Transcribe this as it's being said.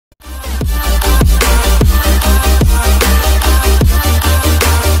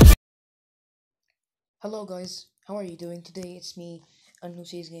Hello guys, how are you doing today? It's me,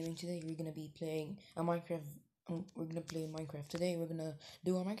 Anlusi's Gaming. Today we're gonna be playing a Minecraft. We're gonna play Minecraft today. We're gonna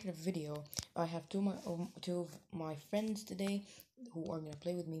do a Minecraft video. I have two of my friends today who are gonna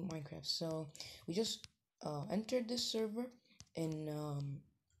play with me Minecraft. So we just entered this server in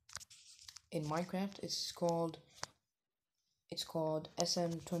Minecraft. It's called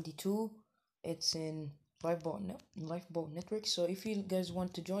SM22. It's in Lifeboat network. So if you guys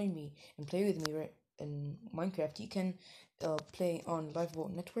want to join me and play with me right in Minecraft, you can play on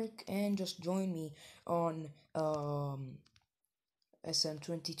Lifeboat network and just join me on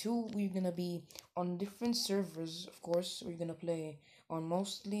SM22. We're gonna be on different servers. Of course, we're gonna play on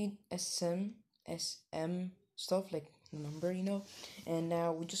mostly SM stuff like the number, and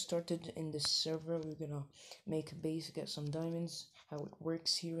now we just started in this server. We're gonna make a base, get some diamonds, how it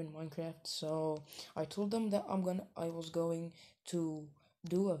works here in Minecraft. So I told them that I was going to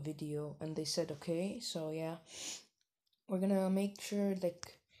do a video, and they said okay. So yeah, we're gonna make sure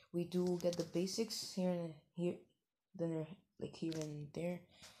like we do get the basics here and here, then like here and there.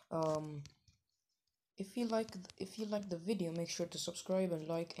 um if you like the video, make sure to subscribe and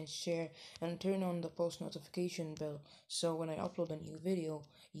like and share and turn on the post notification bell, so when I upload a new video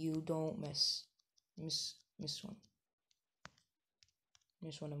you don't miss miss one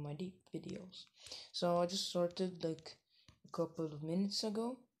miss one of my deep videos. So I just started like a couple of minutes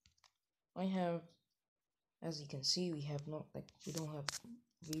ago. I have, as you can see, we don't have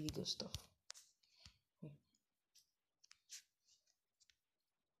really good stuff.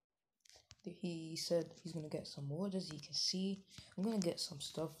 He said he's gonna get some wood. As you can see, I'm gonna get some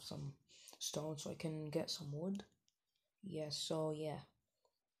stuff, some stone, so I can get some wood. Yeah, so yeah,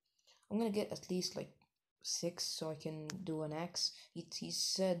 I'm gonna get at least like 6 so I can do an axe. He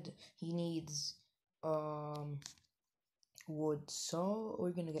said he needs wood, so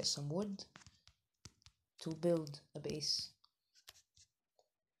we're gonna get some wood to build a base.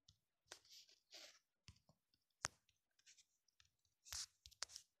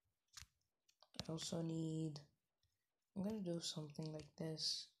 I also need, I'm gonna do something like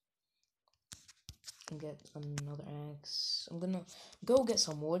this and get another axe. I'm gonna go get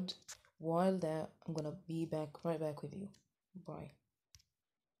some wood. While that, I'm gonna be right back with you. Bye.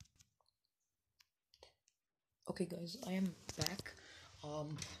 Okay guys, I am back.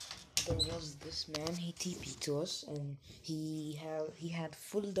 There was this man, he TP'd to us, and he had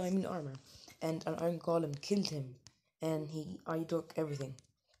full diamond armor, and an iron golem killed him, and I took everything.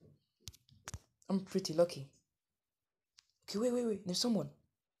 I'm pretty lucky. Okay, wait, there's someone.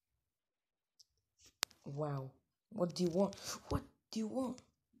 Wow. What do you want? What do you want?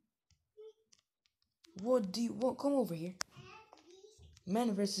 What do you want? Come over here.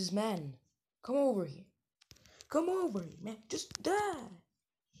 Man versus man. Come over here. Come over here, man. Just die.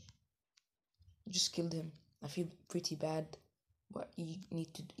 Just killed him. I feel pretty bad, but you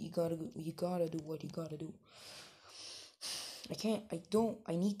gotta do what you gotta do.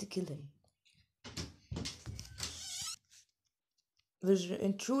 I need to kill him. There's an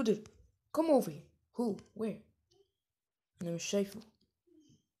intruder. Come over here. Who? Where? أنا مش شايفه.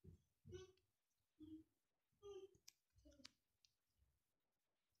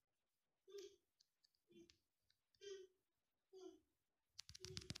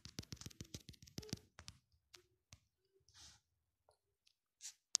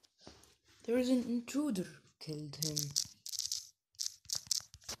 There is an intruder. Killed him.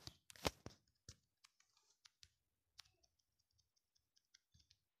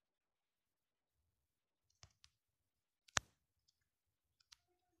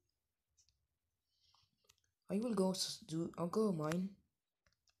 I'll go mine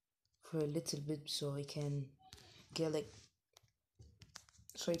for a little bit so I can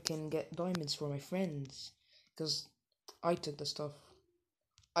get diamonds for my friends, because I took the stuff.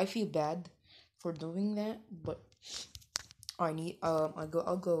 I feel bad for doing that, but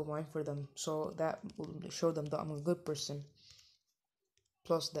I'll go mine for them, so that will show them that I'm a good person.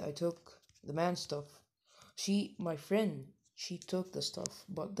 Plus that I took the man stuff. My friend, she took the stuff,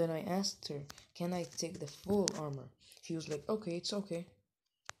 but then I asked her, can I take the full armor? She was like, okay, it's okay.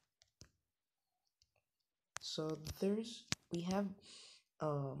 So we have,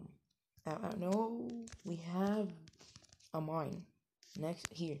 I know we have a mine next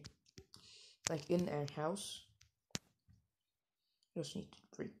here, like in our house. Just need to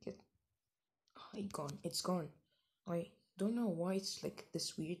break it. It's gone. I don't know why it's like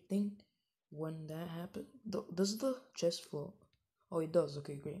this weird thing when that happens. Does the chest fall? Oh, it does.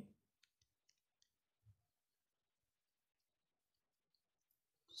 Okay, great.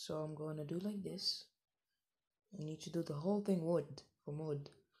 So I'm gonna do like this. I need to do the whole thing wood,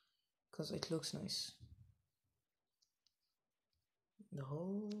 because it looks nice. The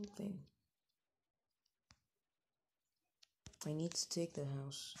whole thing. I need to take the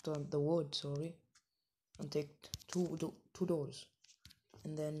house, the wood, sorry, and take two doors,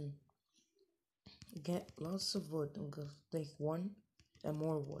 and then get lots of wood. I'm gonna take one and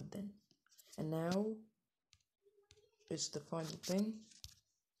more wood then. And now it's the final thing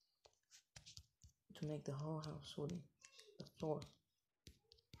to make the whole house wooden. The floor.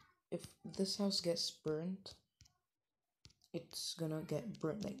 If this house gets burnt, it's gonna get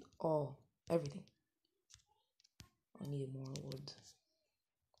burnt like everything. I need more wood.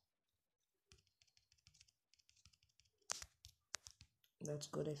 That's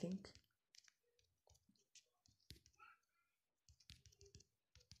good, I think.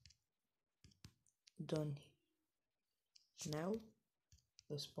 Done. Now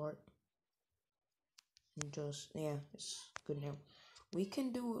this part, and just it's good now. We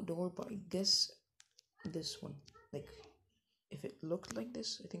can do a door, but I guess this one, like, if it looked like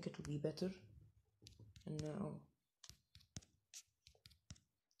this, I think it would be better. And now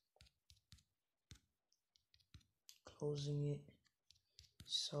closing it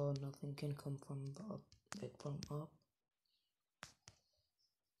so nothing can come from the up, like from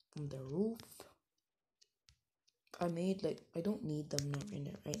the roof. I made like I don't need them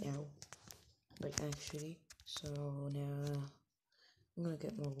right now, like actually. So now I'm gonna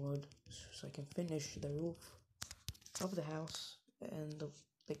get more wood so I can finish the roof of the house and the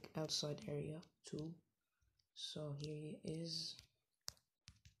like outside area too. So here it is.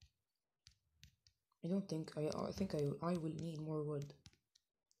 I don't think I think I will need more wood.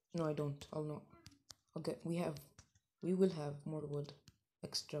 No, I don't. I'll not. Okay, we will have more wood,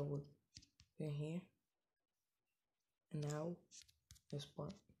 extra wood in here. And now this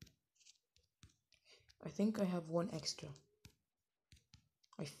part. I think I have one extra.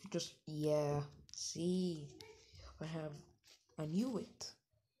 See, I knew it.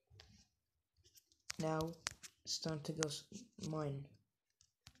 Now it's time to go mine.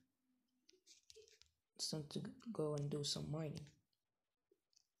 It's time to go and do some mining.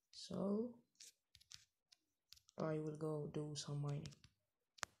 So I will go do some mining.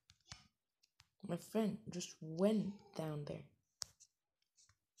 My friend just went down there.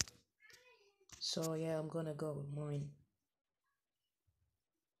 So yeah, I'm gonna go mine.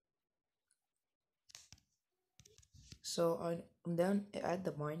 So I'm down at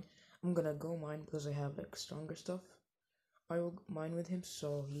the mine. I'm gonna go mine because I have like stronger stuff. I will mine with him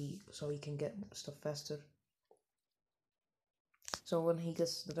so he can get stuff faster. So when he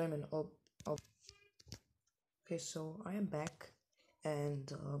gets the diamond, I'll. Okay, so I am back,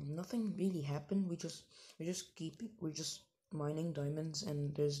 and nothing really happened. We're just mining diamonds,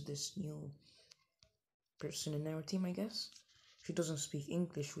 and there's this new person in our team, I guess. She doesn't speak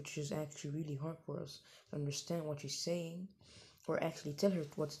English, which is actually really hard for us to understand what she's saying, or actually tell her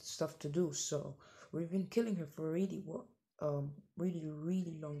what stuff to do. So we've been killing her for really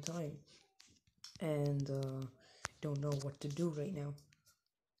long time, and don't know what to do right now.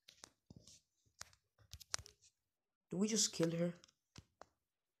 Do we just kill her?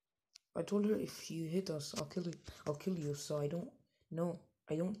 I told her if you hit us, I'll kill you. I'll kill you. So I don't know.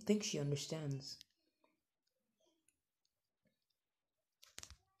 I don't think she understands.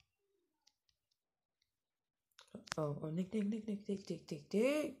 Nick.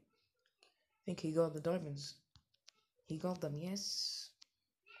 I think he got the diamonds. He got them, yes.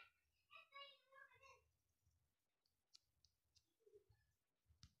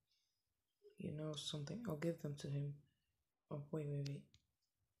 You know something? I'll give them to him. Oh, wait.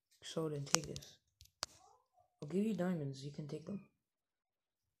 So then take this. I'll give you diamonds. You can take them.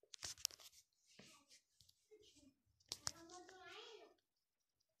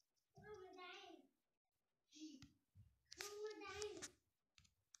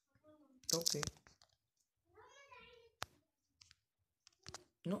 Okay.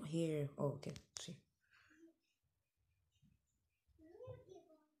 Not here. Oh, okay. See.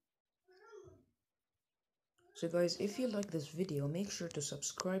 So guys, if you like this video, make sure to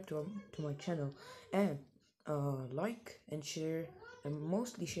subscribe to my channel and like and share, and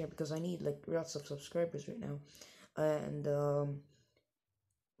mostly share because I need like lots of subscribers right now, and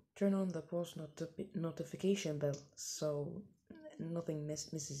turn on the post notification bell so nothing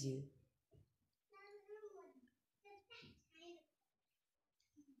misses you.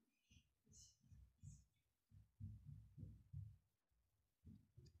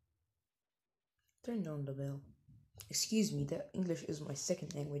 Turn on the bell. Excuse me, that English is my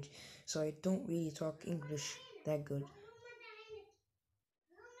second language, so I don't really talk English that good.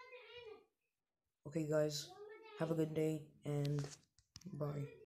 Okay guys, have a good day and bye.